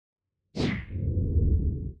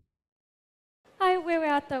Hi, we're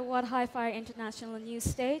at the What Hi-Fi International News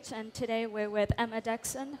Stage, and today we're with Emma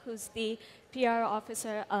Dixon, who's the PR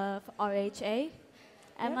officer of RHA.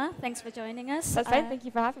 Emma, thanks for joining us. That's right, thank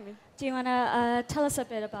you for having me. Do you want to tell us a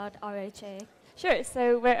bit about RHA? Sure,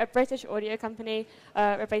 so we're a British audio company.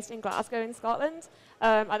 We're based in Glasgow in Scotland.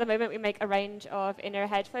 At the moment we make a range of in-ear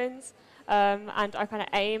headphones, and our kind of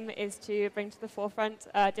aim is to bring to the forefront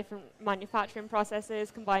different manufacturing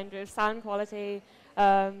processes combined with sound quality,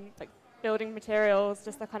 like building materials,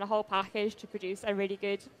 just the kind of whole package to produce a really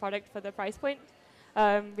good product for the price point.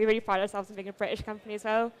 We really pride ourselves on being a British company as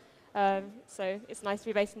well. So it's nice to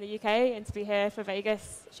be based in the UK and to be here for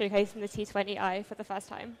Vegas showcasing the T20i for the first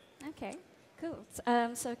time. Okay, cool.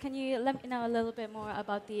 So can you let me know a little bit more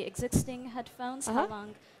about the existing headphones? How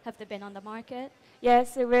long have they been on the market? Yeah,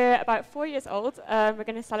 so we're about 4 years old. We're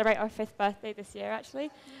going to celebrate our 5th birthday this year,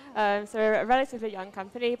 actually. So we're a relatively young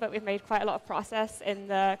company, but we've made quite a lot of progress in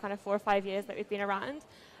the kind of 4 or 5 years that we've been around.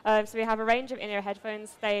 So we have a range of in-ear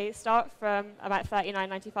headphones. They start from about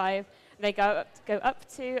 $39.95. They go up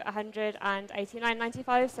to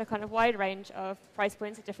 $189.95, so kind of wide range of price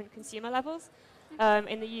points at different consumer levels.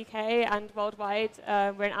 In the UK and worldwide,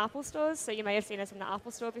 we're in Apple stores, so you may have seen us in the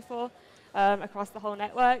Apple store before, across the whole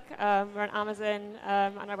network. We're on Amazon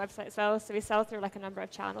and our website as well, so we sell through like a number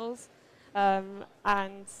of channels.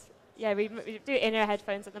 And yeah, we do in-ear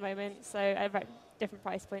headphones at the moment, so at different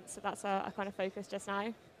price points, so that's our kind of focus just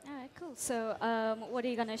now. All right, cool. So what are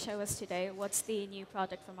you going to show us today? What's the new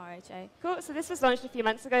product from RHA? Cool. So this was launched a few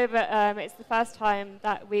months ago, but it's the first time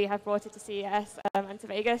that we have brought it to CES and to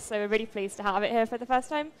Vegas, so we're really pleased to have it here for the first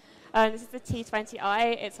time. This is the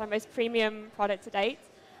T20i. It's our most premium product to date,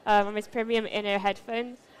 our most premium in-ear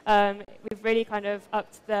headphone. We've really kind of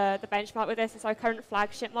upped the benchmark with this. It's our current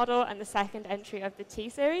flagship model and the second entry of the T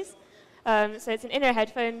series. So it's an in-ear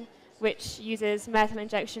headphone which uses metal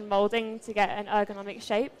injection molding to get an ergonomic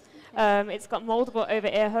shape. It's got moldable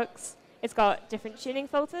over-ear hooks. It's got different tuning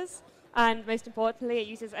filters. And most importantly, it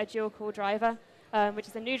uses a dual-core driver, which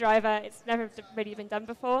is a new driver. It's never really been done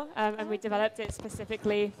before, and we developed it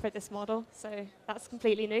specifically for this model. So that's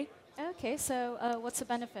completely new. Okay, so what's the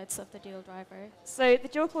benefits of the dual driver? So the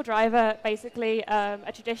dual-core driver, basically,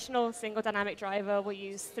 a traditional single dynamic driver will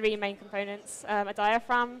use 3 main components, a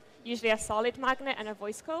diaphragm, usually a solid magnet, and a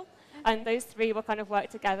voice coil. And those 3 will kind of work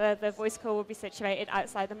together. The voice coil will be situated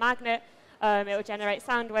outside the magnet. It will generate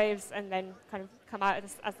sound waves and then kind of come out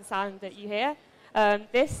as the sound that you hear.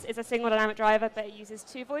 This is a single dynamic driver, but it uses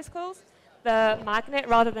 2 voice coils. The magnet,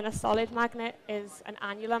 rather than a solid magnet, is an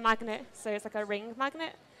annular magnet, so it's like a ring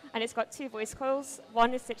magnet. And it's got 2 voice coils.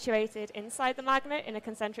 One is situated inside the magnet in a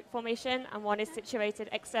concentric formation, and one is situated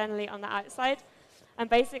externally on the outside. And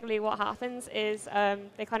basically what happens is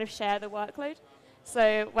they kind of share the workload.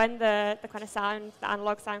 So when the kind of sound, the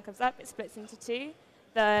analog sound comes up, it splits into 2.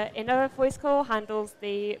 The inner voice coil handles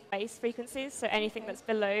the bass frequencies, so anything that's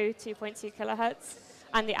below 2.2 kilohertz.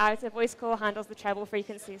 And the outer voice coil handles the treble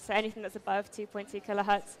frequencies, so anything that's above 2.2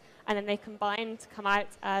 kilohertz. And then they combine to come out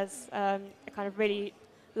as a kind of really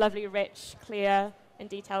lovely, rich, clear, and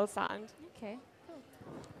detailed sound. Okay, cool.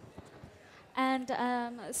 And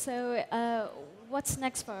so what's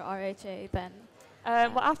next for RHA then?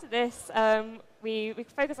 Well, after this, we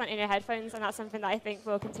focus on in-ear headphones, and that's something that I think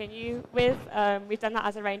we'll continue with. We've done that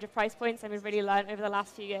as a range of price points, and we've really learned over the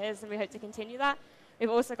last few years, and we hope to continue that. We've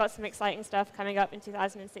also got some exciting stuff coming up in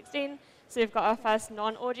 2016. So we've got our first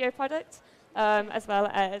non-audio product, as well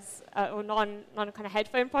as or non kind of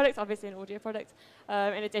headphone product, obviously an audio product,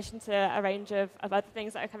 in addition to a range of other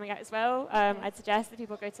things that are coming out as well. I'd suggest that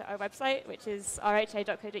people go to our website, which is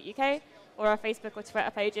rha.co.uk, or our Facebook or Twitter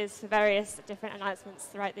pages for various different announcements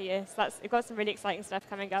throughout the year. So we've got some really exciting stuff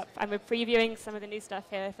coming up, and we're previewing some of the new stuff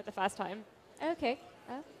here for the first time. Okay,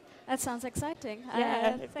 that sounds exciting.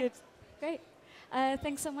 Yeah, it's good. Great.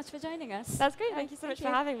 Thanks so much for joining us. That's great. Thank you so much for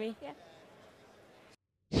having me. Yeah.